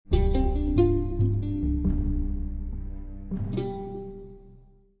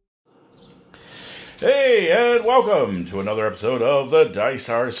And welcome to another episode of The Dice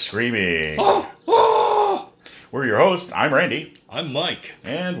Are Screaming. We're your hosts. I'm Randy. I'm Mike.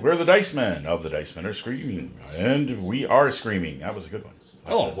 And we're the Dice Men of The Dice Men Are Screaming. And we are screaming. That was a good one.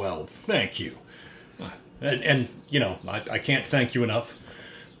 Oh, well, thank you. And you know, I can't thank you enough.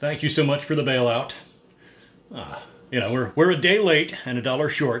 Thank you so much for the bailout. We're a day late and $1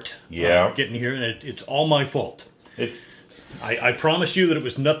 short. Yeah. Getting here, and it's all my fault. I promise you that it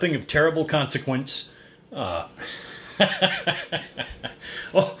was nothing of terrible consequence.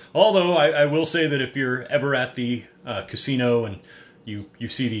 Although I will say that if you're ever at the casino and you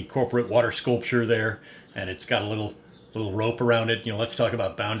see the corporate water sculpture there, and it's got a little rope around it, let's talk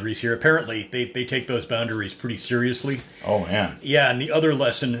about boundaries here. Apparently, they take those boundaries pretty seriously. Oh, man. Yeah, and the other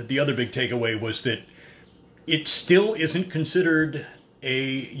big takeaway was that it still isn't considered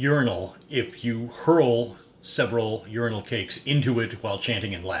a urinal if you hurl several urinal cakes into it while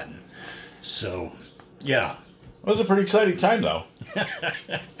chanting in Latin. So, yeah. It was a pretty exciting time, though.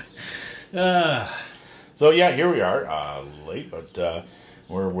 So, yeah, here we are. Late, but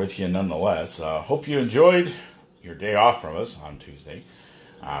we're with you nonetheless. Hope you enjoyed your day off from us on Tuesday.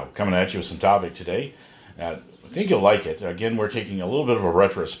 Coming at you with some topic today. I think you'll like it. Again, we're taking a little bit of a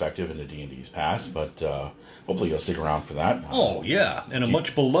retrospective into D&D's past, but hopefully you'll stick around for that. Oh, yeah, and a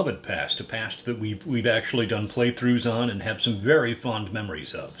much beloved past, a past that we've actually done playthroughs on and have some very fond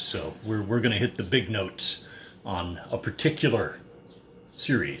memories of. So we're going to hit the big notes on a particular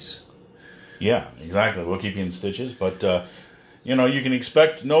series. Yeah, exactly. We'll keep you in stitches, but, you can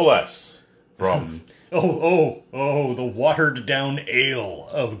expect no less from... the watered-down ale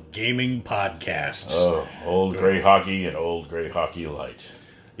of gaming podcasts. Oh, old gray hockey and old gray hockey light.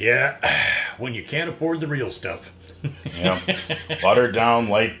 Yeah, when you can't afford the real stuff. Yeah, watered-down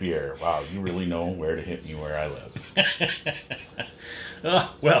light beer. Wow, you really know where to hit me where I live.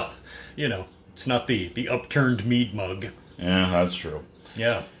 Well, it's not the upturned mead mug. Yeah, that's true.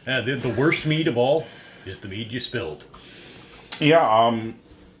 Yeah, the worst mead of all is the mead you spilled. Yeah,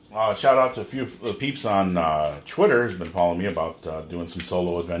 shout out to a few of the peeps on Twitter who's been following me about doing some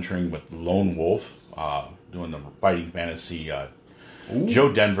solo adventuring with Lone Wolf, doing the Fighting Fantasy,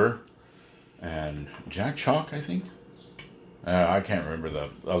 Joe Denver, and Jack Chalk, I think. I can't remember the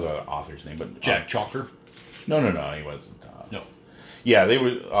other author's name, but... Jack Chalker? No, he wasn't. No. Yeah, they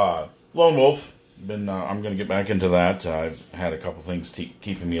were... Lone Wolf, I'm going to get back into that. I've had a couple things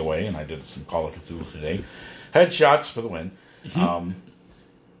keeping me away, and I did some Call of Cthulhu today. Headshots for the win.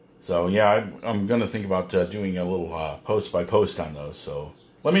 So, yeah, I'm going to think about doing a little post-by-post on those. So,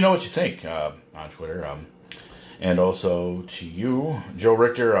 let me know what you think on Twitter. And also to you, Joe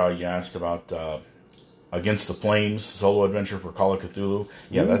Richter, you asked about Against the Flames solo adventure for Call of Cthulhu.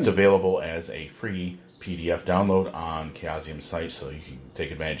 Yeah, that's available as a free PDF download on Chaosium's site, so you can take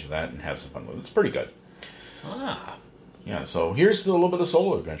advantage of that and have some fun with it. It's pretty good. Yeah, so here's a little bit of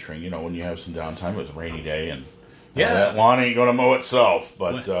solo adventuring. When you have some downtime, it was a rainy day, and... Yeah, that lawn ain't going to mow itself,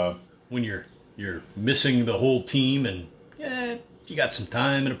 but... When you're missing the whole team and, you got some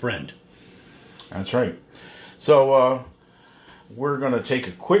time and a friend. That's right. So, we're going to take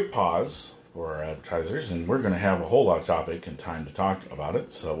a quick pause for our advertisers, and we're going to have a whole lot of topic and time to talk about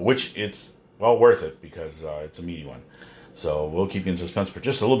it, so which it's well worth it, because it's a meaty one. So, we'll keep you in suspense for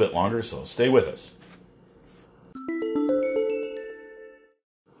just a little bit longer, so stay with us.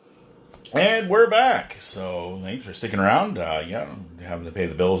 And we're back. So thanks for sticking around. Having to pay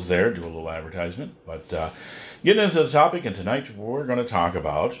the bills there, do a little advertisement. But getting into the topic, and tonight we're going to talk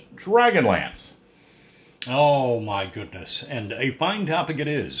about Dragonlance. Oh my goodness. And a fine topic it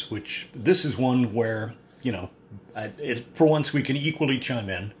is, which this is one where, for once we can equally chime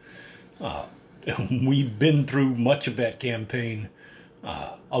in. We've been through much of that campaign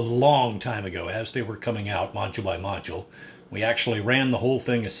a long time ago as they were coming out module by module. We actually ran the whole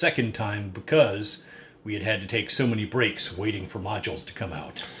thing a second time because we had to take so many breaks waiting for modules to come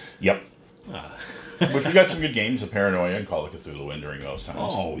out. Yep. Which we got some good games of Paranoia and Call of Cthulhu in during those times.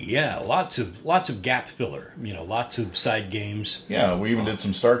 Oh, yeah. Lots of gap filler. lots of side games. Yeah, we even did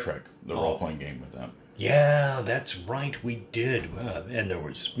some Star Trek, the role-playing game with that. Yeah, that's right. We did. And there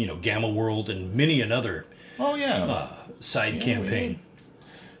was, Gamma World and many another side campaign.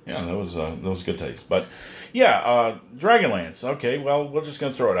 Yeah, that was good taste. But, yeah, Dragonlance. Okay, well, we're just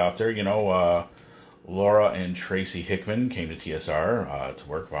going to throw it out there. Laura and Tracy Hickman came to TSR to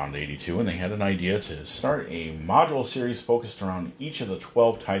work around 82, and they had an idea to start a module series focused around each of the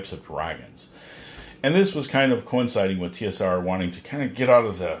 12 types of dragons. And this was kind of coinciding with TSR wanting to kind of get out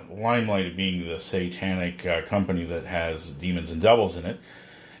of the limelight of being the satanic company that has demons and devils in it.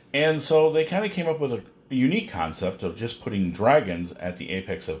 And so they kind of came up with a unique concept of just putting dragons at the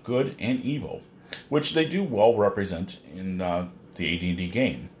apex of good and evil. which they do well represent in the AD&D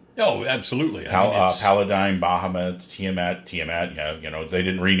game. Oh, absolutely. I mean, Paladine, Bahamut, Tiamat, yeah, they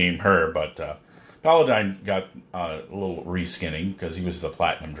didn't rename her, but Paladine got a little reskinning because he was the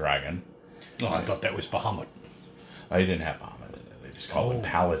Platinum Dragon. Oh, I thought that was Bahamut. They didn't have Bahamut in it. They just called him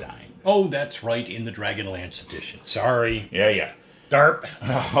Paladine. Oh, that's right, in the Dragonlance edition. Sorry. Yeah. Darp.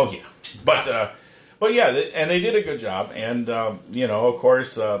 Oh, yeah. But yeah, and they did a good job. And, of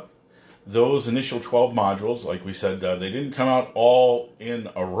course, those initial 12 modules, like we said, they didn't come out all in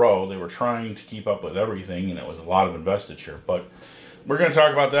a row. They were trying to keep up with everything, and it was a lot of investiture. But we're going to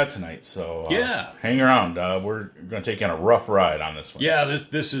talk about that tonight, so hang around. We're going to take you on a rough ride on this one. Yeah,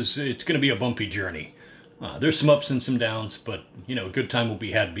 it's going to be a bumpy journey. There's some ups and some downs, but, a good time will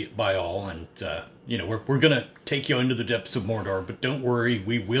be had by all. And, we're going to take you into the depths of Mordor, but don't worry,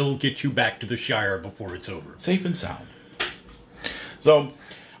 we will get you back to the Shire before it's over. Safe and sound. So,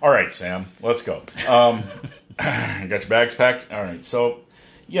 all right, Sam, let's go. Got your bags packed? All right, so,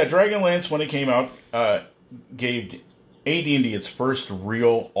 yeah, Dragonlance, when it came out, gave AD&D its first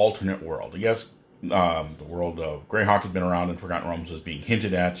real alternate world. Yes, the world of Greyhawk had been around and Forgotten Realms was being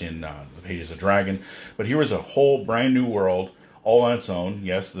hinted at in the pages of Dragon, but here was a whole brand new world all on its own.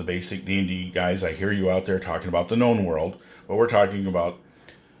 Yes, the basic D&D guys, I hear you out there talking about the known world, but we're talking about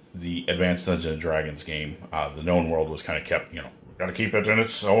the Advanced Dungeons & Dragons game. The known world was kind of kept, we've got to keep it in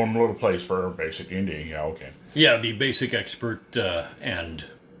its own little place for basic D&D. Yeah, okay. Yeah, the basic expert and...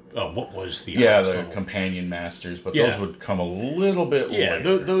 what was the... Yeah, the companion masters, but those would come a little bit later.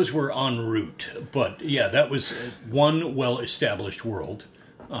 Yeah, those were en route. But, yeah, that was one well-established world.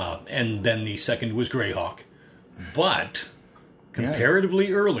 And then the second was Greyhawk. But,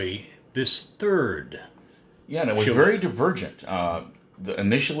 comparatively early, this third... Yeah, and it was very divergent.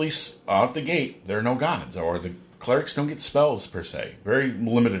 Initially, out the gate, there are no gods, or the clerics don't get spells, per se. Very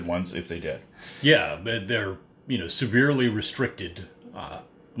limited ones, if they did. Yeah, but they're, severely restricted...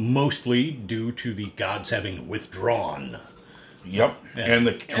 mostly due to the gods having withdrawn. Yep, and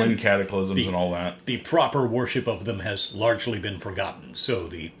the twin cataclysms and all that. The proper worship of them has largely been forgotten, so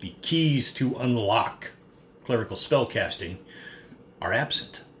the keys to unlock clerical spellcasting are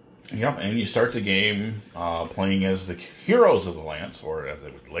absent. Yep, and you start the game playing as the heroes of the Lance, or as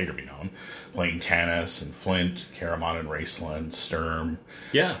it would later be known, playing Tanis and Flint, Caramon and Raceland, Sturm.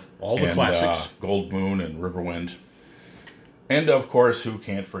 Yeah, all the classics. Gold Moon and Riverwind. And, of course, who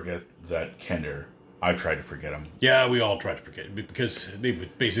can't forget that Kender? I tried to forget him. Yeah, we all tried to forget him, because they were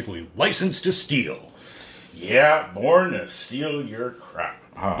basically licensed to steal. Yeah, born to steal your crap.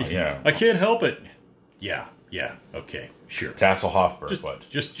 Yeah. I can't help it. Yeah, okay, sure. Tasselhoff, but...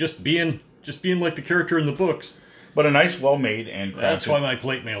 Just being like the character in the books. But a nice, well-made and crafted... That's why my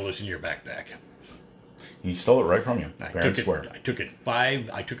plate mail is in your backpack. He stole it right from you.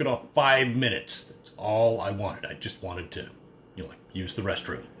 I took it off 5 minutes. That's all I wanted. I just wanted to... use the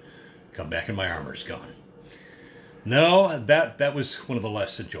restroom. Come back and my armor's gone. No, that was one of the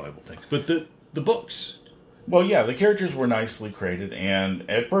less enjoyable things. But the books. Well, yeah, the characters were nicely created, and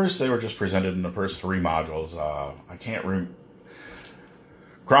at first they were just presented in the first 3 modules. I can't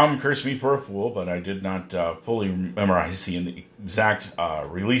Crom cursed me for a fool, but I did not fully memorize the exact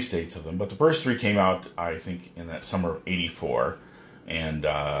release dates of them. But the first 3 came out, I think, in that summer of '84, and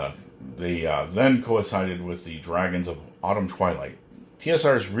they then coincided with the Dragons of Autumn Twilight,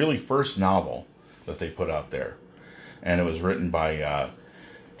 TSR's really first novel that they put out there. And it was written by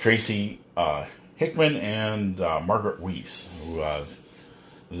Tracy Hickman and Margaret Weiss, who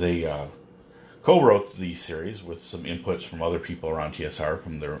they co-wrote the series with some inputs from other people around TSR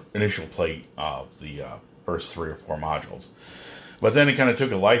from their initial play of the first 3 or 4 modules. But then it kind of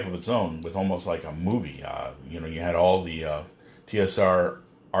took a life of its own with almost like a movie. You had all the TSR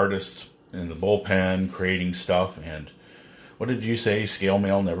artists in the bullpen creating stuff, and what did you say? Scale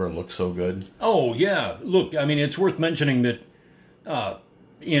mail never looked so good? Oh, yeah. Look, I mean, it's worth mentioning that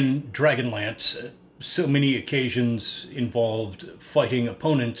in Dragonlance, so many occasions involved fighting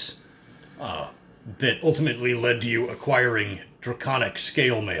opponents that ultimately led to you acquiring draconic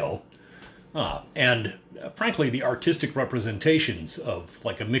scale mail. And frankly, the artistic representations of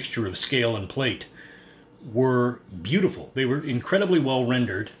like a mixture of scale and plate were beautiful. They were incredibly well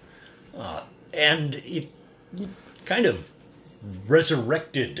rendered. And it kind of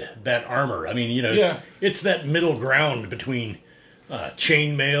resurrected that armor. I mean, it's that middle ground between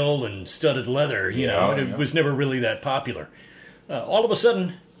chainmail and studded leather. It was never really that popular. All of a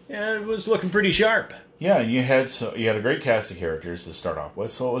sudden, it was looking pretty sharp. Yeah, and you had a great cast of characters to start off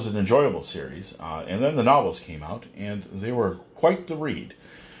with, so it was an enjoyable series. And then the novels came out, and they were quite the read.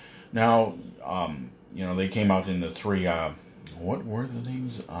 Now, they came out in the 3. What were the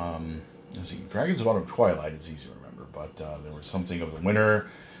names? let's see, Dragons of Autumn Twilight is easy to remember, but there was something of the winter,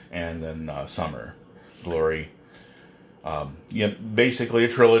 and then summer, glory. Yeah, basically a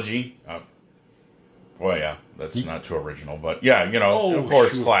trilogy. Well, yeah, that's not too original, but yeah, of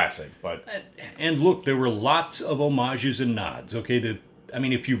course, sure. classic. But And look, there were lots of homages and nods. Okay,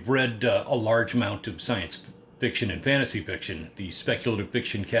 if you've read a large amount of science fiction and fantasy fiction, the speculative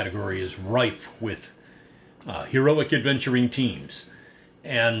fiction category is rife with heroic adventuring teams,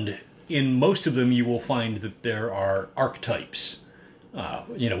 and in most of them, you will find that there are archetypes.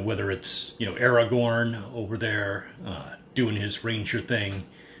 Whether it's Aragorn over there doing his ranger thing,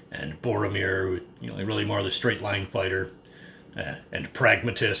 and Boromir, really more the straight line fighter, and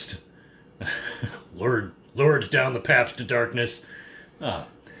pragmatist, lured down the path to darkness.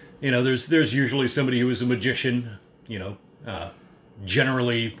 There's usually somebody who is a magician,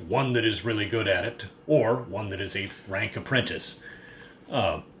 generally one that is really good at it, or one that is a rank apprentice.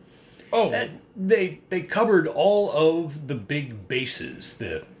 They covered all of the big bases,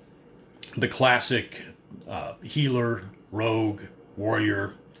 the classic healer, rogue,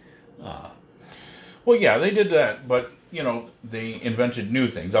 warrior. Well, yeah, they did that, but they invented new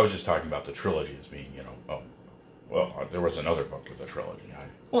things. I was just talking about the trilogy as being, there was another book with a trilogy.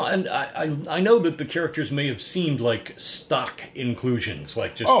 Well, and I know that the characters may have seemed like stock inclusions,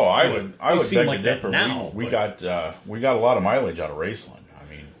 like just. Oh, I would beg like to differ. Now, we got a lot of mileage out of Raceland. I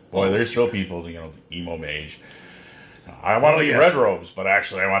mean, boy, there's still people, emo mage. I want to be red robes, but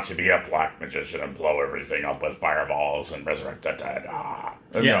actually I want to be a black magician and blow everything up with fireballs and resurrect the dead.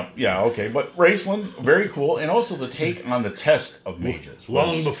 Okay. But Raceland, very cool. And also the take on the test of mages.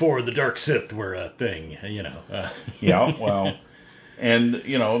 Long before the Dark Sith were a thing, Yeah, well, and,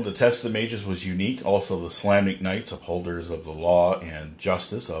 the test of the mages was unique. Also the Slamnic Knights, upholders of the law and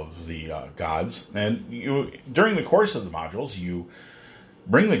justice of the gods. And during the course of the modules, you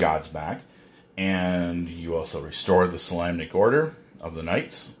bring the gods back. And you also restore the Slamnic Order of the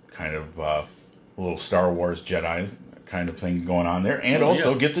Knights, kind of a little Star Wars Jedi kind of thing going on there. And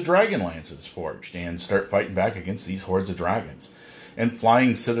get the Dragonlances forged and start fighting back against these hordes of dragons. And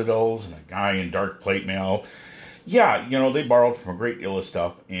flying citadels and a guy in dark plate mail. Yeah, they borrowed from a great deal of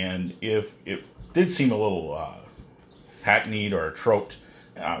stuff. And if it did seem a little hackneyed or troped,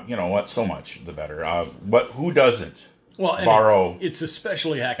 so much the better. But who doesn't? Borrow, it's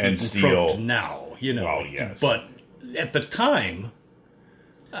especially hackneyed and steal now, Well, yes. But at the time,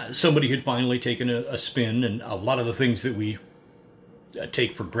 somebody had finally taken a spin, and a lot of the things that we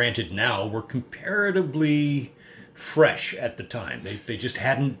take for granted now were comparatively fresh at the time. They just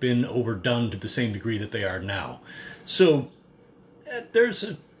hadn't been overdone to the same degree that they are now. So there's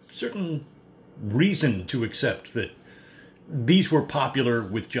a certain reason to accept that these were popular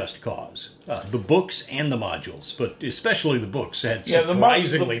with just cause. The books and the modules, but especially the books, had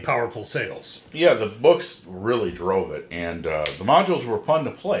surprisingly powerful sales. Yeah, the books really drove it, and the modules were fun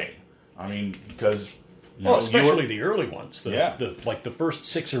to play. I mean, because... especially the early ones. The first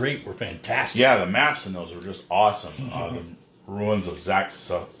 6 or 8 were fantastic. Yeah, the maps in those were just awesome. The ruins of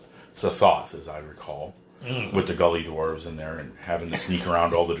Zathoth, as I recall, with the Gully Dwarves in there, and having to sneak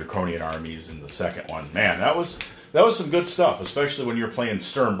around all the Draconian armies in the second one. Man, that was some good stuff, especially when you're playing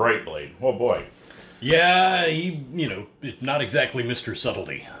Stern Brightblade. Oh, boy. Yeah, he, not exactly Mr.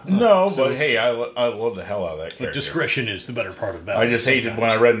 Subtlety. No, but hey, I love the hell out of that character. But discretion is the better part of battle. I just hated when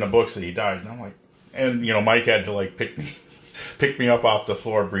I read in the books that he died, and I'm like... And, Mike had to, pick me up off the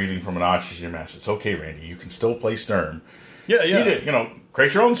floor breathing from an oxygen mask. It's okay, Randy, you can still play Stern. Yeah. You did,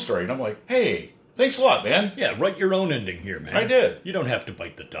 create your own story. And I'm like, hey, thanks a lot, man. Yeah, write your own ending here, man. I did. You don't have to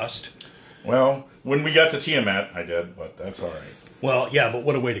bite the dust. Well, when we got to Tiamat, I did, but that's all right. Well, yeah, but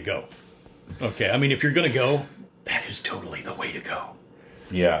what a way to go. Okay, I mean, if you're going to go, that is totally the way to go.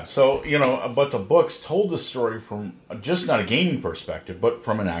 Yeah, so, but the books told the story from just not a gaming perspective, but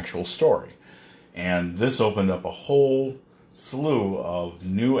from an actual story. And this opened up a whole slew of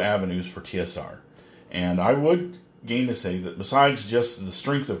new avenues for TSR. And I would gain to say that besides just the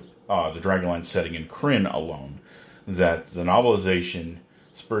strength of the Dragonlance setting in Kryn alone, that the novelization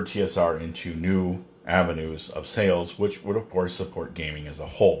spurred TSR into new avenues of sales, which would, of course, support gaming as a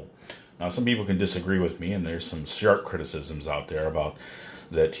whole. Now, some people can disagree with me, and there's some sharp criticisms out there about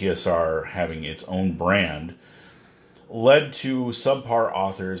that TSR having its own brand led to subpar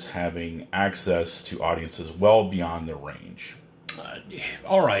authors having access to audiences well beyond their range.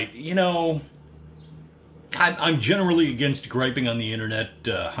 All right, I'm generally against griping on the internet,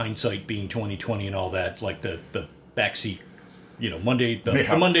 hindsight being 20/20 and all that, like the backseat, the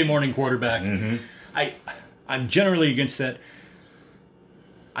Monday morning quarterback. Mm-hmm. I'm generally against that.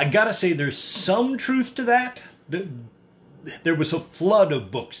 I gotta say, there's some truth to that. There was a flood of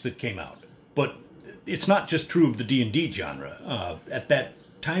books that came out. but it's not just true of the D&D genre. At that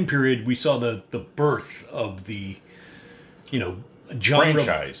time period, we saw the birth of the, genre.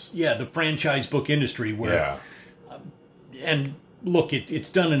 Franchise. Yeah, the franchise book industry where... Yeah. And look, it's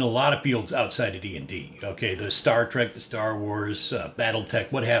done in a lot of fields outside of D&D. Okay, the Star Trek, the Star Wars,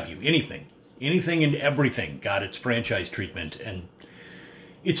 BattleTech, what have you. Anything and everything got its franchise treatment. And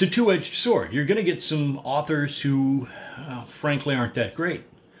it's a two-edged sword. You're going to get some authors who, frankly, aren't that great.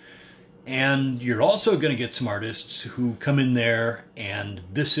 And you're also going to get some artists who come in there and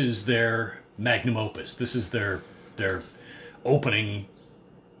this is their magnum opus. This is their opening.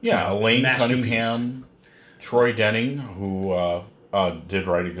 Yeah, Elaine Cunningham, Troy Denning, who did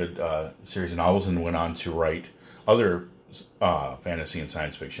write a good series of novels and went on to write other fantasy and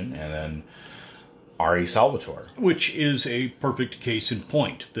science fiction, and then R.A. Salvatore. Which is a perfect case in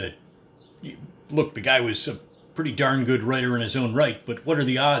point. That, look, the guy was a pretty darn good writer in his own right, but what are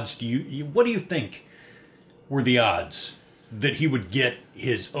the odds? What do you think were the odds that he would get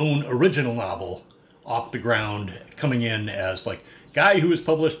his own original novel off the ground, coming in as, like, guy who has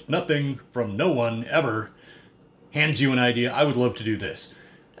published nothing from no one ever, hands you an idea, I would love to do this.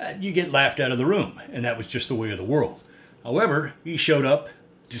 You get laughed out of the room, and that was just the way of the world. However, he showed up,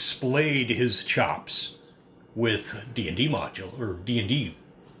 displayed his chops with D&D module, or D&D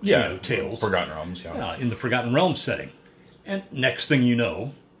tales. Forgotten Realms, yeah. In the Forgotten Realms setting. And next thing you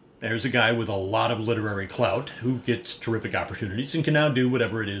know, there's a guy with a lot of literary clout who gets terrific opportunities and can now do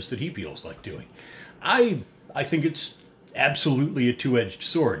whatever it is that he feels like doing. I think it's absolutely a two-edged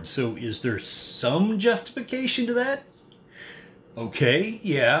sword. So is there some justification to that? Okay,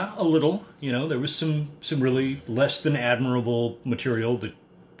 yeah, a little. There was some really less than admirable material that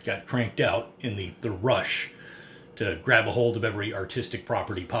got cranked out in the rush to grab a hold of every artistic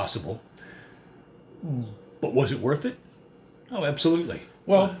property possible. But was it worth it? Oh, absolutely.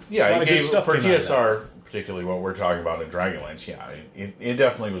 Well, yeah, it gave, for TSR, particularly what we're talking about in Dragonlance, yeah, it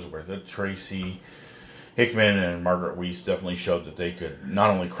definitely was worth it. Tracy Hickman and Margaret Weiss definitely showed that they could not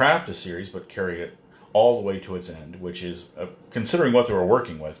only craft a series, but carry it all the way to its end, which is, considering what they were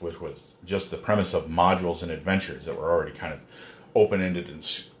working with, which was just the premise of modules and adventures that were already kind of open-ended and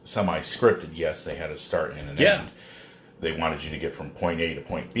semi-scripted. Yes, they had a start and an end. They wanted you to get from point A to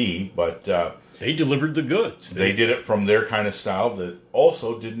point B, but... they delivered the goods. They did it from their kind of style that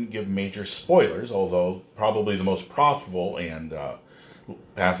also didn't give major spoilers, although probably the most profitable and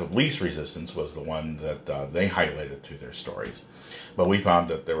path of least resistance was the one that they highlighted through their stories. But we found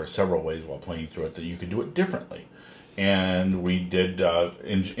that there were several ways while playing through it that you could do it differently. And we did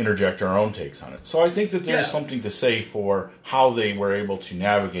interject our own takes on it. So I think that there's something to say for how they were able to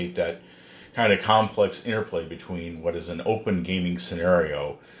navigate that kind of complex interplay between what is an open gaming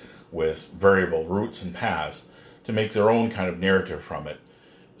scenario with variable routes and paths to make their own kind of narrative from it.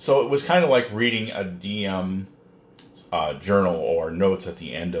 So it was kind of like reading a DM journal or notes at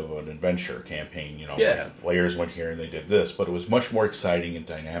the end of an adventure campaign. Like the players went here and they did this, but it was much more exciting and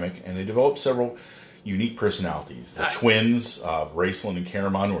dynamic, and they developed several unique personalities. The twins, Raceland and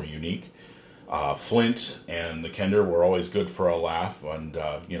Caramon, were unique. Flint and the Kender were always good for a laugh, and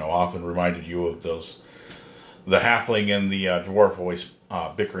often reminded you of the halfling and the dwarf always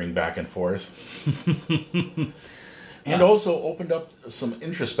bickering back and forth. And also opened up some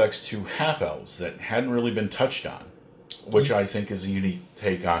introspects to half-elves that hadn't really been touched on, which I think is a unique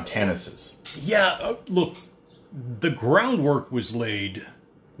take on Tanis's. Yeah, look, the groundwork was laid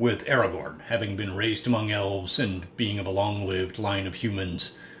with Aragorn, having been raised among elves and being of a long-lived line of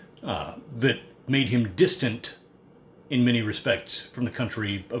humans that made him distant in many respects from the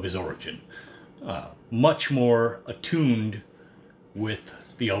country of his origin. Much more attuned with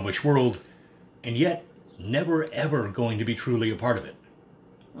the elvish world, and yet never ever going to be truly a part of it.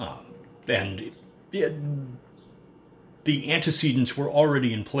 And the antecedents were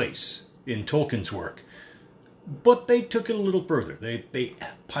already in place in Tolkien's work, but they took it a little further. They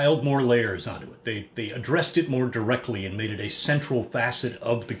piled more layers onto it. They addressed it more directly and made it a central facet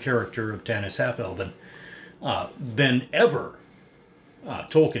of the character of Tanis Half-Elven than ever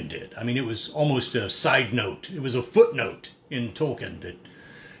Tolkien did. I mean, it was almost a side note. It was a footnote in Tolkien that,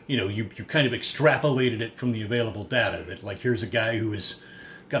 you kind of extrapolated it from the available data, that, like, here's a guy who has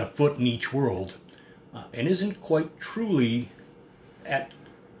got a foot in each world and isn't quite truly at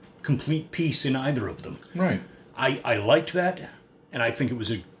complete peace in either of them. Right. I liked that, and I think it was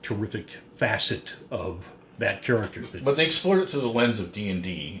a terrific facet of that character. But they explored it through the lens of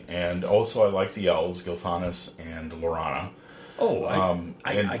D&D, and also I like the elves, Gilthanas and Lorana. Oh,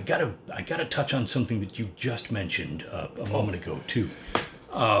 I gotta touch on something that you just mentioned a moment ago too.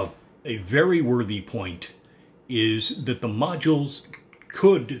 A very worthy point is that the modules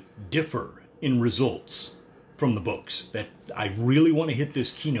could differ in results from the books that I really want to hit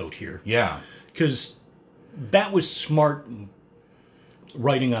this keynote here. Yeah. Because that was smart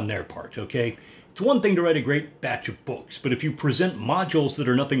writing on their part, okay? It's one thing to write a great batch of books, but if you present modules that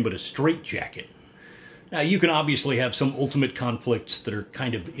are nothing but a straitjacket, now you can obviously have some ultimate conflicts that are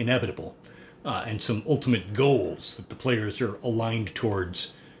kind of inevitable, and some ultimate goals that the players are aligned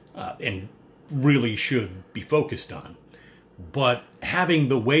towards and really should be focused on. But having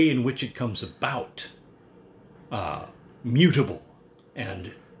the way in which it comes about mutable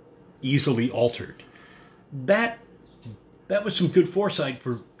and easily altered, that was some good foresight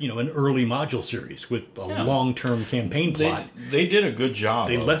for, an early module series with a long-term campaign plot. They did a good job.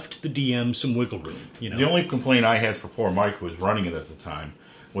 They left the DM some wiggle room. The only complaint I had for poor Mike, who was running it at the time,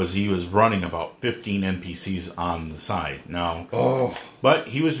 was he was running about 15 NPCs on the side. But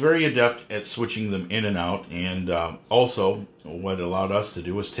he was very adept at switching them in and out, and also what it allowed us to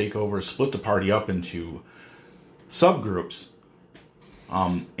do was split the party up into subgroups,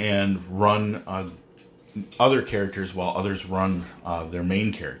 and run other characters while others run their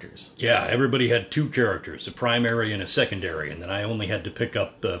main characters. Yeah, everybody had 2 characters, a primary and a secondary, and then I only had to pick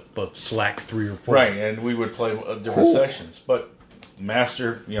up the slack 3 or 4. Right, and we would play different sessions. But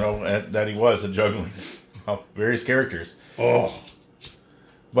master, that he was at juggling various characters.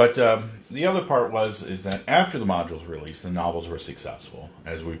 But the other part is that after the modules released, the novels were successful,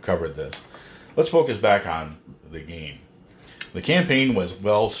 as we've covered this. Let's focus back on the game. The campaign was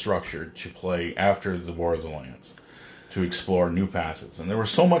well structured to play after the War of the Lands, to explore new facets. And there was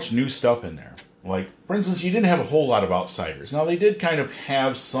so much new stuff in there. Like, for instance, you didn't have a whole lot of outsiders. Now, they did kind of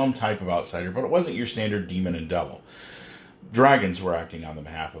have some type of outsider, but it wasn't your standard demon and devil. Dragons were acting on the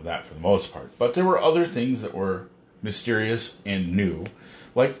behalf of that for the most part. But there were other things that were mysterious and new,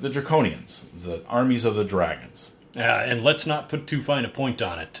 like the Draconians, the armies of the dragons. And let's not put too fine a point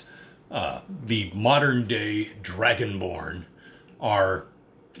on it. The modern-day Dragonborn are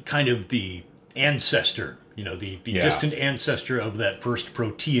kind of the ancestor, the distant ancestor of that first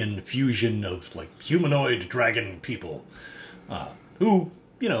Protean fusion of, humanoid dragon people, who,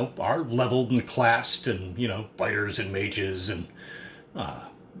 are leveled and classed and, fighters and mages, and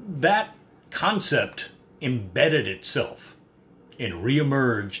that concept embedded itself and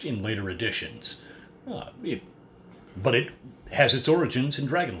reemerged in later editions. But it has its origins in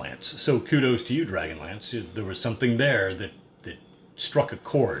Dragonlance. So kudos to you, Dragonlance. There was something there that struck a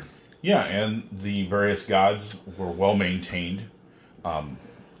chord. Yeah, and the various gods were well maintained.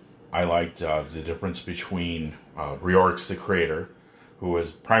 I liked the difference between Riorix the Creator, who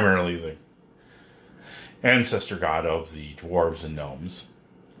was primarily the ancestor god of the dwarves and gnomes,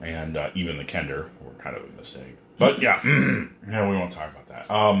 and even the Kender were kind of a mistake. But yeah, we won't talk about that.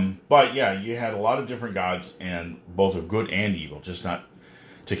 But yeah, you had a lot of different gods, and both of good and evil, just not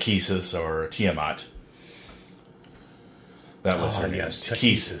Takesis or Tiamat. That was her name. Yes,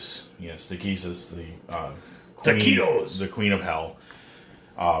 Takesis. Yes, Takesis, the Queen of Hell.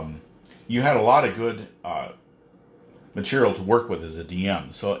 You had a lot of good material to work with as a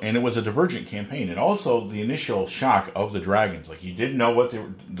DM. And it was a divergent campaign, and also the initial shock of the dragons. Like, you didn't know what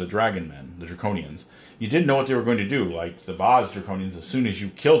the dragon men, the Draconians. You didn't know what they were going to do. Like the Boz Draconians, as soon as you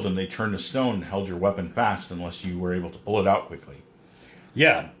killed them, they turned to stone and held your weapon fast unless you were able to pull it out quickly.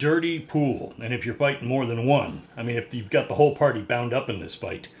 Yeah, dirty pool. And if you're fighting more than one, if you've got the whole party bound up in this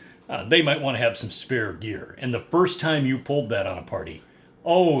fight, they might want to have some spare gear. And the first time you pulled that on a party,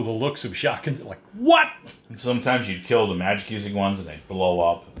 the looks of shock and like, what? And sometimes you'd kill the magic-using ones and they'd blow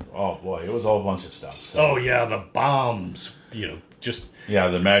up. Oh boy, it was all a bunch of stuff. So. Oh yeah, the bombs, Yeah,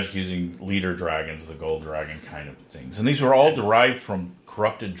 the magic-using leader dragons, the gold dragon kind of things. And these were all derived from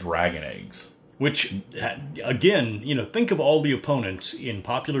corrupted dragon eggs. Which, again, think of all the opponents in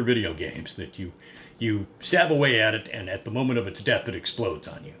popular video games that you stab away at it, and at the moment of its death, it explodes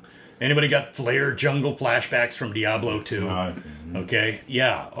on you. Anybody got Flare Jungle flashbacks from Diablo 2? Okay,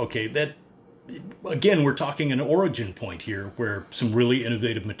 yeah, okay. That, again, we're talking an origin point here where some really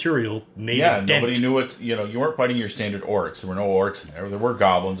innovative material made a dent. Nobody knew it. You weren't fighting your standard orcs. There were no orcs in there. There were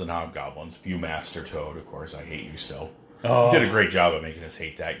goblins and hobgoblins. Viewmaster Toad, of course. I hate you still. You did a great job of making us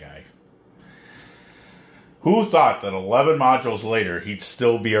hate that guy. Who thought that 11 modules later he'd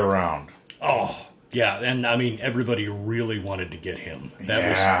still be around? Oh, yeah, and everybody really wanted to get him. That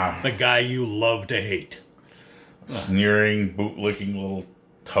was the guy you love to hate. Sneering, boot-licking little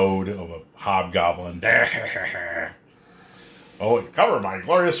toad of a hobgoblin. Cover my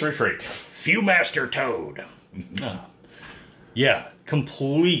glorious retreat. Viewmaster Toad. Yeah,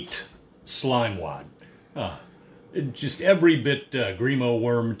 complete slimewad. Just every bit Grimo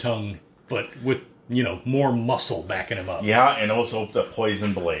worm tongue, but with more muscle backing him up. Yeah, and also the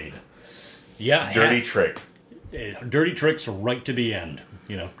poison blade. Dirty trick. Dirty tricks right to the end.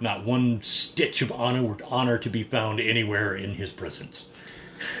 Not one stitch of honor to be found anywhere in his presence.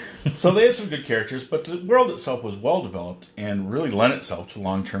 So they had some good characters, but the world itself was well developed and really lent itself to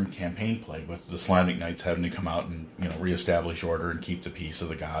long-term campaign play, with the Islamic Knights having to come out and reestablish order and keep the peace of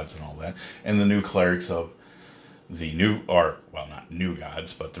the gods and all that, and the new clerics of the not new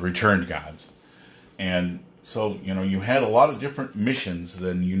gods, but the returned gods. And so you had a lot of different missions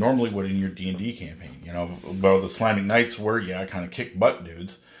than you normally would in your D&D campaign. Well, the Islamic Knights were kind of kick butt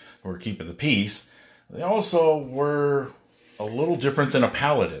dudes who were keeping the peace. They also were a little different than a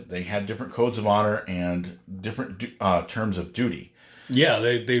paladin. They had different codes of honor and different terms of duty. Yeah,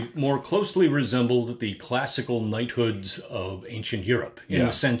 they more closely resembled the classical knighthoods of ancient Europe, in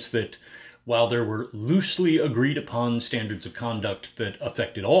the sense that while there were loosely agreed upon standards of conduct that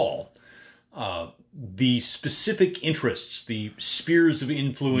affected all, the specific interests, the spheres of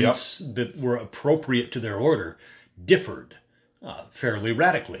influence that were appropriate to their order differed fairly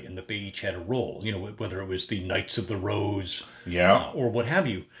radically, and that they each had a role, whether it was the Knights of the Rose or what have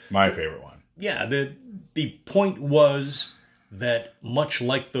you. My favorite one. Yeah, the point was that much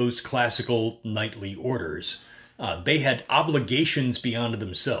like those classical knightly orders, they had obligations beyond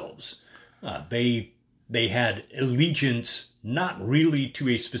themselves. They had allegiance not really to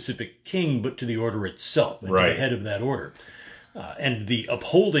a specific king, but to the order itself, and to the head of that order. And the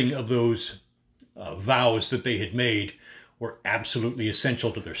upholding of those vows that they had made were absolutely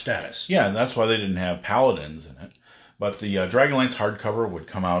essential to their status. Yeah, and that's why they didn't have paladins in it. But the Dragonlance hardcover would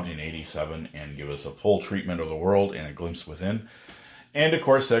come out in ~87 and give us a full treatment of the world and a glimpse within. And, of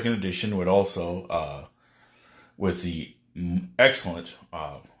course, second edition would also, with the excellent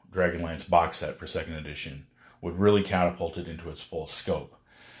Dragonlance box set for second edition, would really catapult it into its full scope.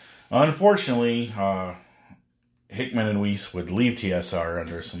 Unfortunately, Hickman and Weiss would leave TSR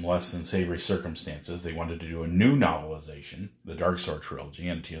under some less than savory circumstances. They wanted to do a new novelization, the Dark Sword trilogy,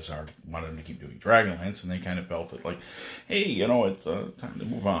 and TSR wanted them to keep doing Dragonlance, and they kind of felt it like, hey, it's time to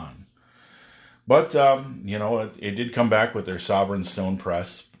move on. But, it did come back with their Sovereign Stone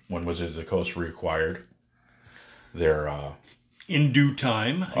press when Wizards of the Coast reacquired their... in due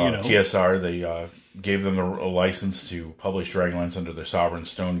time, TSR, they gave them a license to publish Dragonlance under their Sovereign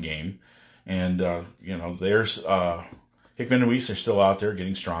Stone game. And, there's Hickman and Weiss are still out there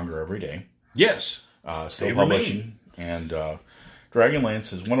getting stronger every day. Yes. Still publishing. And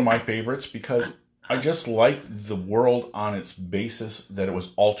Dragonlance is one of my favorites because I just like the world on its basis that it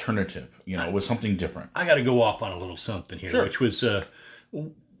was alternative. It was something different. I got to go off on a little something here, which was,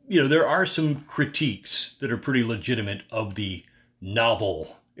 there are some critiques that are pretty legitimate of the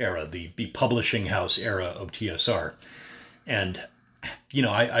novel era, the publishing house era of TSR. And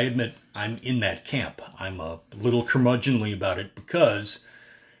I admit I'm in that camp. I'm a little curmudgeonly about it because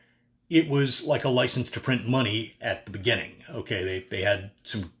it was like a license to print money at the beginning. Okay, they had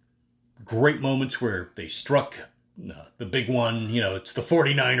some great moments where they struck the big one. It's the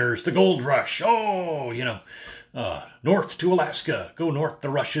 49ers, the gold rush. Oh, north to Alaska. Go north, the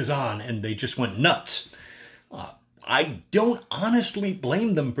rush is on. And they just went nuts. I don't honestly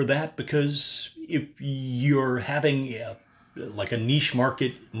blame them for that, because if you're having like a niche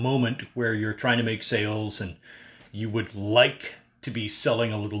market moment where you're trying to make sales and you would like to be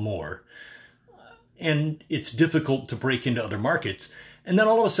selling a little more, and it's difficult to break into other markets, and then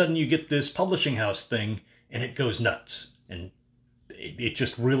all of a sudden you get this publishing house thing and it goes nuts, and it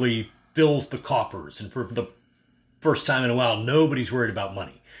just really fills the coffers, and for the first time in a while nobody's worried about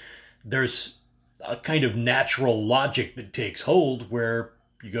money. There's a kind of natural logic that takes hold where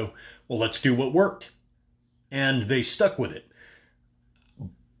you go, well, let's do what worked. And they stuck with it.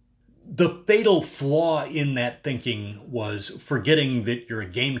 The fatal flaw in that thinking was forgetting that you're a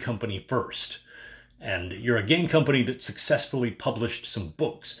game company first. And you're a game company that successfully published some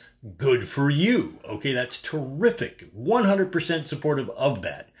books. Good for you. Okay, that's terrific. 100% supportive of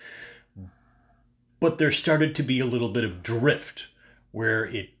that. But there started to be a little bit of drift where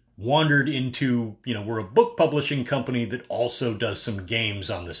it wandered into, we're a book publishing company that also does some games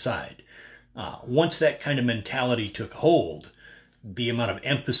on the side. Once that kind of mentality took hold, the amount of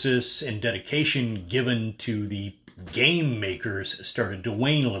emphasis and dedication given to the game makers started to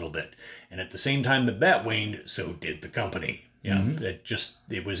wane a little bit. And at the same time that waned, so did the company.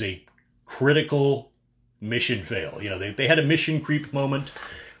 It was a critical mission fail. They had a mission creep moment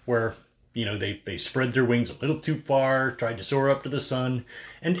where, they spread their wings a little too far, tried to soar up to the sun,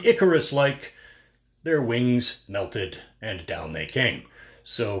 and Icarus-like, their wings melted and down they came.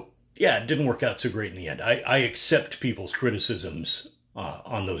 So, yeah, it didn't work out so great in the end. I accept people's criticisms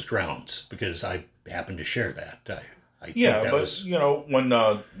on those grounds because I happen to share that. I think Yeah, that but was... when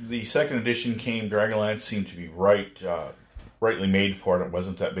the second edition came, Dragonlance seemed to be rightly made for it. It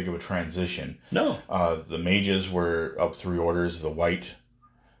wasn't that big of a transition. No. The mages were up 3 orders: the white,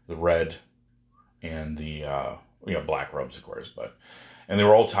 the red, and the black robes, of course. And they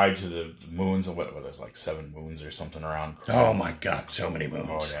were all tied to the moons. There's like 7 moons or something around. Oh my God, so many moons.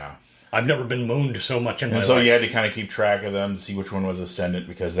 Oh yeah. I've never been mooned so much in my life. And so you had to kind of keep track of them to see which one was ascendant,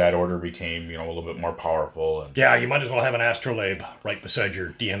 because that order became, a little bit more powerful. Yeah, you might as well have an astrolabe right beside your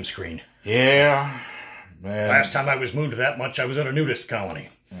DM screen. Yeah, man. Last time I was mooned that much, I was at a nudist colony.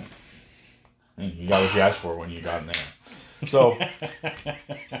 You got what you asked for when you got in there. So,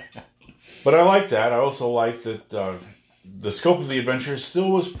 but I like that. I also like that the scope of the adventure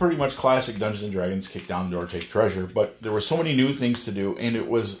still was pretty much classic Dungeons and Dragons: kick down the door, take treasure. But there were so many new things to do, and it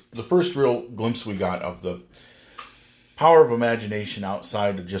was the first real glimpse we got of the power of imagination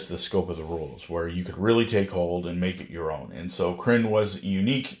outside of just the scope of the rules, where you could really take hold and make it your own. And so Kryn was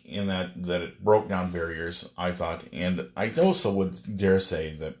unique in that it broke down barriers, I thought. And I also would dare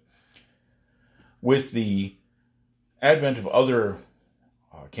say that with the advent of other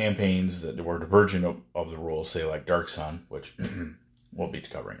campaigns that were divergent of the rules, say like Dark Sun, which we'll be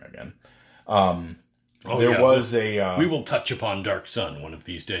covering again. We will touch upon Dark Sun one of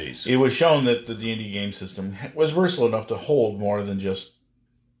these days. It was shown that the D&D game system was versatile enough to hold more than just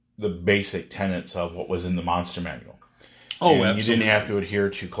the basic tenets of what was in the monster manual. Oh, and absolutely. You didn't have to adhere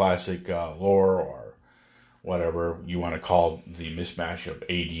to classic lore or whatever you want to call the mismatch of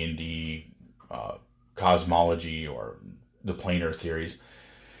AD&D cosmology or the planar theories.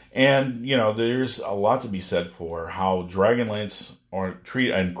 And, there's a lot to be said for how Dragonlance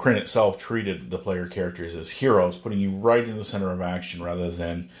and Kryn itself treated the player characters as heroes, putting you right in the center of action rather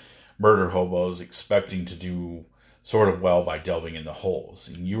than murder hobos expecting to do sort of well by delving into holes.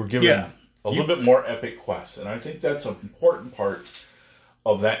 And you were given a little bit more epic quests. And I think that's an important part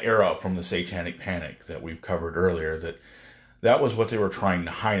of that era from the Satanic Panic that we've covered earlier, that was what they were trying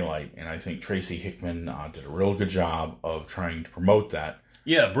to highlight. And I think Tracy Hickman did a real good job of trying to promote that.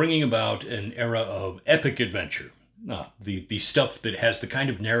 Yeah, bringing about an era of epic adventure. The stuff that has the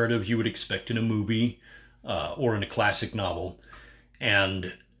kind of narrative you would expect in a movie or in a classic novel,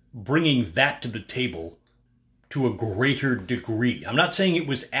 and bringing that to the table to a greater degree. I'm not saying it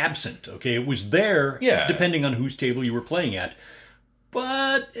was absent, okay? It was there, depending on whose table you were playing at.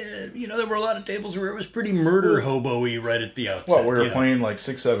 But, there were a lot of tables where it was pretty murder hobo-y right at the outset. Well, we were playing like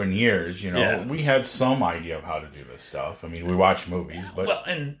 6-7 years, We had some idea of how to do this stuff. I mean, we watched movies, but... Well,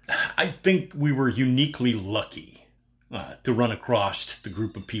 and I think we were uniquely lucky to run across the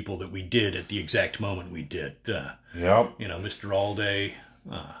group of people that we did at the exact moment we did. Yep. Mr. Allday,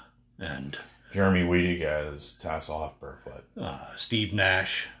 and... Jeremy Weedig as Tasselhoff Barefoot. Steve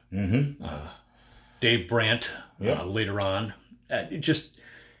Nash. Mm-hmm. Dave Brandt later on.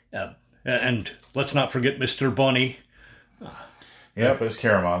 And let's not forget Mr. Bunny. It's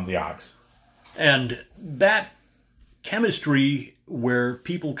Caramon, the ox. And that chemistry where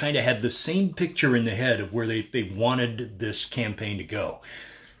people kind of had the same picture in the head of where they wanted this campaign to go.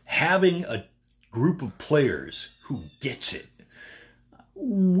 Having a group of players who gets it.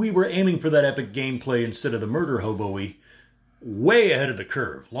 We were aiming for that epic gameplay instead of the murder hobo-y way ahead of the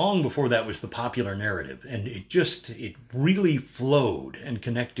curve, long before that was the popular narrative. And it really flowed and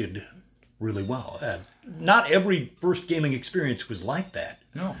connected really well. Not every first gaming experience was like that.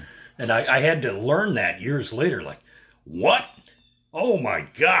 No. And I had to learn that years later. Like, what? Oh my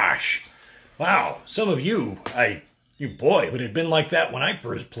gosh. Wow. Some of you, if it had been like that when I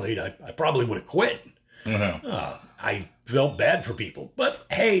first played, I probably would have quit. Mm-hmm. I felt bad for people. But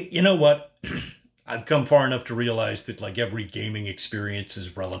hey, you know what? I've come far enough to realize that like every gaming experience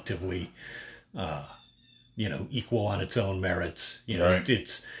is relatively, equal on its own merits.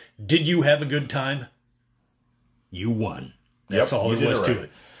 Right. Did you have a good time? You won. That's all there was to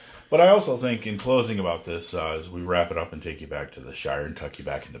it. But I also think in closing about this, as we wrap it up and take you back to the Shire and tuck you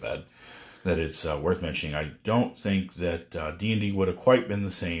back into bed, that it's worth mentioning. I don't think that D&D would have quite been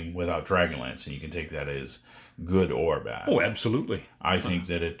the same without Dragonlance, and you can take that as good or bad. Oh, absolutely. I think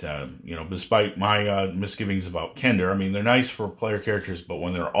that it, despite my misgivings about Kender, I mean, they're nice for player characters, but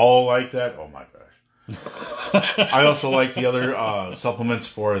when they're all like that, oh my gosh. I also like the other supplements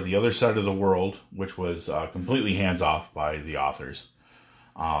for The Other Side of the World, which was completely hands-off by the authors.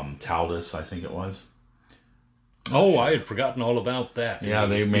 Taldus, I think it was. Oh, I had forgotten all about that. Yeah,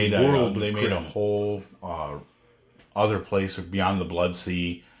 they made a whole other place beyond the Blood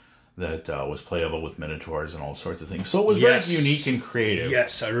Sea that was playable with Minotaurs and all sorts of things. So it was very unique and creative.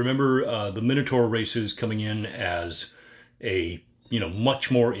 Yes, I remember the Minotaur races coming in as a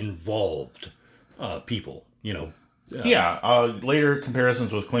much more involved people. Later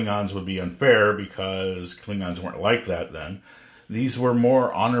comparisons with Klingons would be unfair because Klingons weren't like that then. These were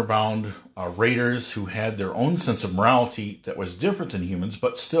more honor-bound raiders who had their own sense of morality that was different than humans,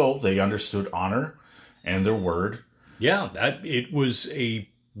 but still they understood honor and their word. Yeah, it was a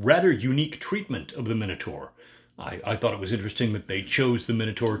rather unique treatment of the Minotaur. I thought it was interesting that they chose the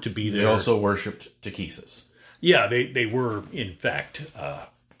Minotaur to be there. They also worshipped Takesis. Yeah, they were, in fact,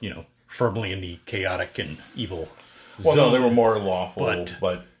 firmly in the chaotic and evil zone. No, they were more lawful,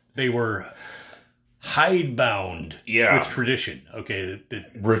 but they were hidebound with tradition. Okay, the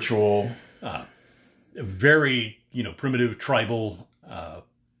ritual, very primitive tribal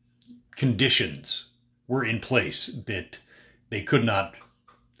conditions were in place that they could not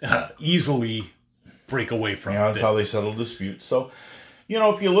easily break away from. Yeah, that's how they settled disputes. So,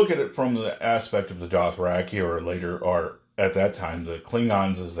 if you look at it from the aspect of the Dothraki, or later, or at that time, the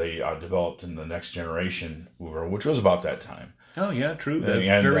Klingons as they developed in the Next Generation, which was about that time. Oh, yeah, true. The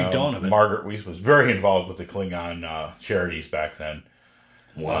very dawn of it. Margaret Weiss was very involved with the Klingon charities back then.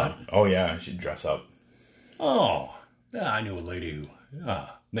 What? Oh, yeah, she'd dress up. Oh, I knew a lady who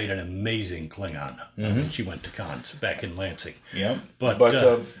made an amazing Klingon. She went to cons back in Lansing. Yeah, but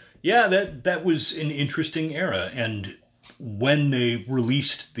that was an interesting era. And when they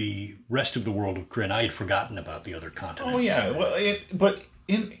released the rest of the world of Krynn, I had forgotten about the other continents. Oh yeah, well, but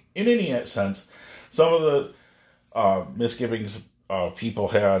in any sense, some of the misgivings people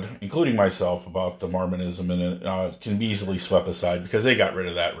had, including myself, about the Mormonism in it, can be easily swept aside because they got rid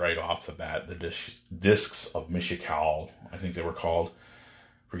of that right off the bat. The discs of Mishikal, I think they were called.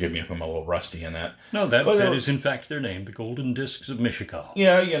 Forgive me if I'm a little rusty in that. No, that is in fact their name, the Golden Discs of Mishikal.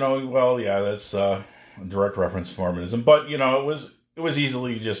 Yeah, that's a direct reference to Mormonism. But, it was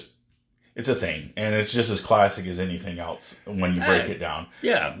easily just, it's a thing. And it's just as classic as anything else when you break it down.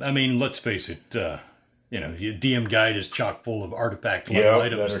 Yeah, I mean, let's face it, your DM guide is chock full of artifact level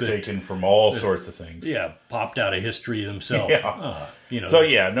items that are taken from all sorts of things. Yeah, popped out of history themselves. Yeah.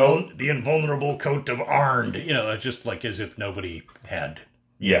 The invulnerable coat of Arnd. It's just like as if nobody had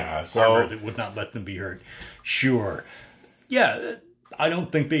armor that would not let them be hurt. Sure. Yeah, I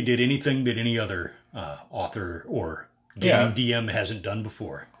don't think they did anything that any other author or DM hasn't done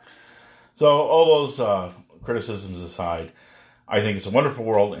before. So all those criticisms aside, I think it's a wonderful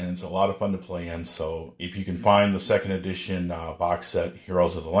world and it's a lot of fun to play in. So if you can find the second edition box set,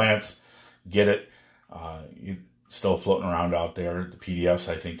 Heroes of the Lance, get it. It's still floating around out there. The PDFs,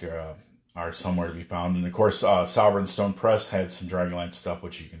 I think, are somewhere to be found. And of course, Sovereign Stone Press had some Dragonlance stuff,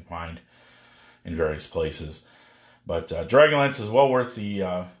 which you can find in various places. But Dragonlance is well worth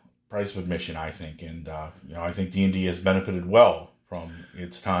the price of admission, I think. And, I think D&D has benefited well from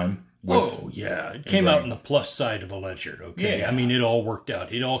its time. It came out in the plus side of the ledger, okay? Yeah. I mean, it all worked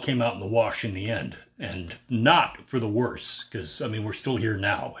out. It all came out in the wash in the end. And not for the worse, because, we're still here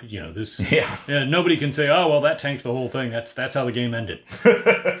now. Nobody can say, oh, well, that tanked the whole thing. That's how the game ended.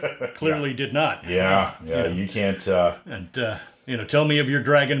 Clearly did not. Yeah, you can't... tell me of your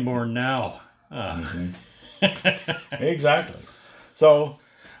Dragonborn now. Exactly. So...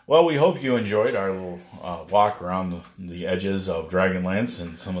 Well, we hope you enjoyed our little walk around the edges of Dragonlance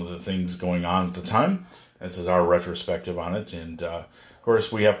and some of the things going on at the time. This is our retrospective on it. And, of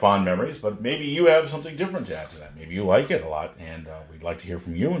course, we have fond memories, but maybe you have something different to add to that. Maybe you like it a lot, and we'd like to hear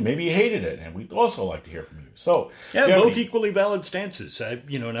from you. And maybe you hated it, and we'd also like to hear from you. So, both equally valid stances.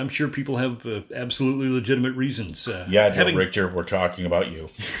 And I'm sure people have absolutely legitimate reasons. Joe Richter, we're talking about you.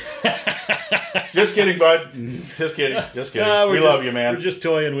 Just kidding, bud. Just kidding. We love you, man. We're just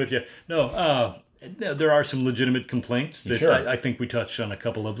toying with you. No, there are some legitimate complaints that I think we touched on a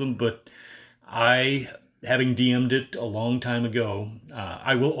couple of them, but having DM'd it a long time ago,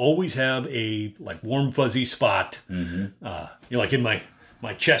 I will always have a warm fuzzy spot, like in my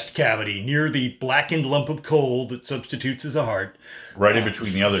chest cavity near the blackened lump of coal that substitutes as a heart. Right in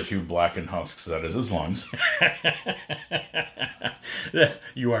between the other two blackened husks, that is his lungs.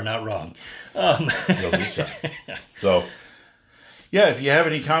 You are not wrong. So, if you have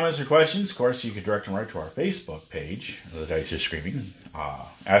any comments or questions, of course, you can direct them right to our Facebook page, The Dice is Screaming.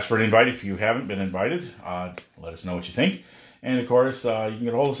 Ask for an invite if you haven't been invited. Let us know what you think. And, of course, you can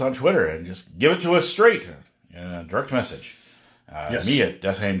get a hold of us on Twitter and just give it to us straight. Direct message. Me at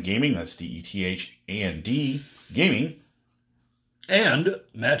Deathhand Gaming, that's DETHAND Gaming. And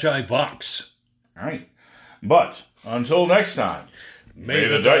Magi Vox. All right. But until next time, may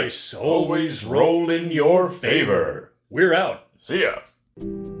the dice always roll in your favor. We're out. See ya.